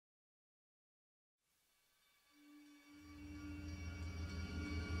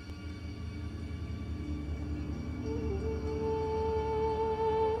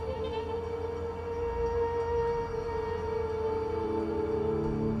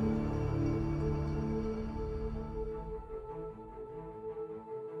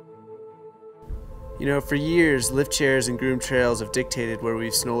You know, for years, lift chairs and groomed trails have dictated where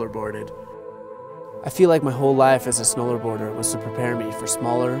we've snowboarded. I feel like my whole life as a snowboarder was to prepare me for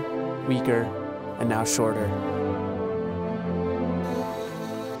smaller, weaker, and now shorter.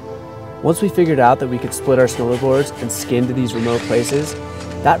 Once we figured out that we could split our snowboards and skin to these remote places,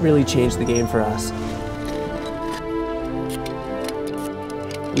 that really changed the game for us.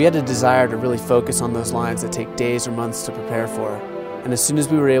 We had a desire to really focus on those lines that take days or months to prepare for. And as soon as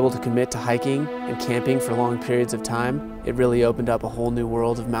we were able to commit to hiking and camping for long periods of time, it really opened up a whole new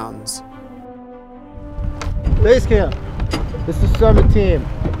world of mountains. Base camp, this is Summit Team.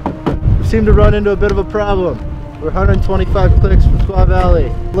 We seem to run into a bit of a problem. We're 125 clicks from Squaw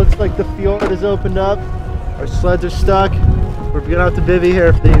Valley. Looks like the fjord has opened up. Our sleds are stuck. We're gonna have to bivvy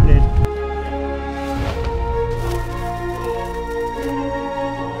here for the evening.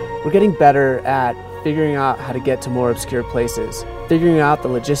 We're getting better at figuring out how to get to more obscure places, figuring out the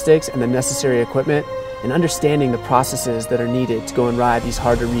logistics and the necessary equipment, and understanding the processes that are needed to go and ride these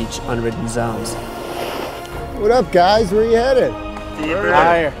hard-to-reach, unridden zones. What up, guys? Where are you headed?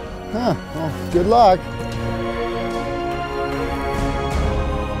 Higher. Huh, well, good luck.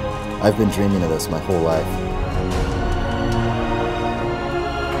 I've been dreaming of this my whole life.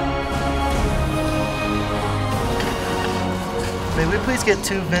 May we please get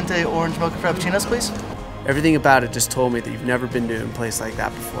 2 Venti orange mocha frappuccinos, please? Everything about it just told me that you've never been to a place like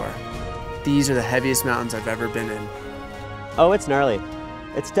that before. These are the heaviest mountains I've ever been in. Oh, it's gnarly.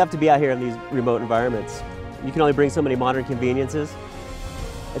 It's tough to be out here in these remote environments. You can only bring so many modern conveniences.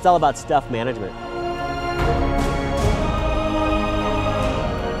 It's all about stuff management.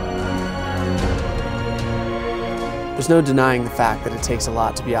 There's no denying the fact that it takes a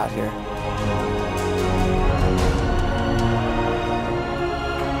lot to be out here.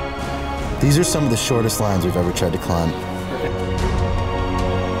 These are some of the shortest lines we've ever tried to climb.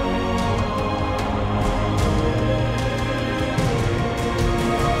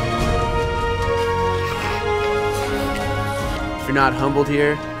 If you're not humbled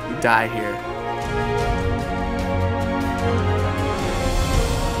here, you die here.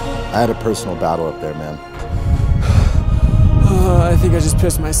 I had a personal battle up there, man. I think I just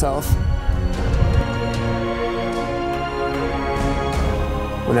pissed myself.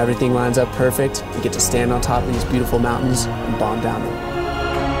 When everything lines up perfect, we get to stand on top of these beautiful mountains and bomb down them.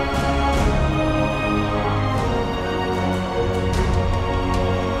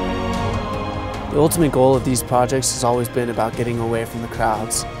 The ultimate goal of these projects has always been about getting away from the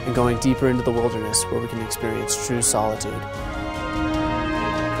crowds and going deeper into the wilderness where we can experience true solitude.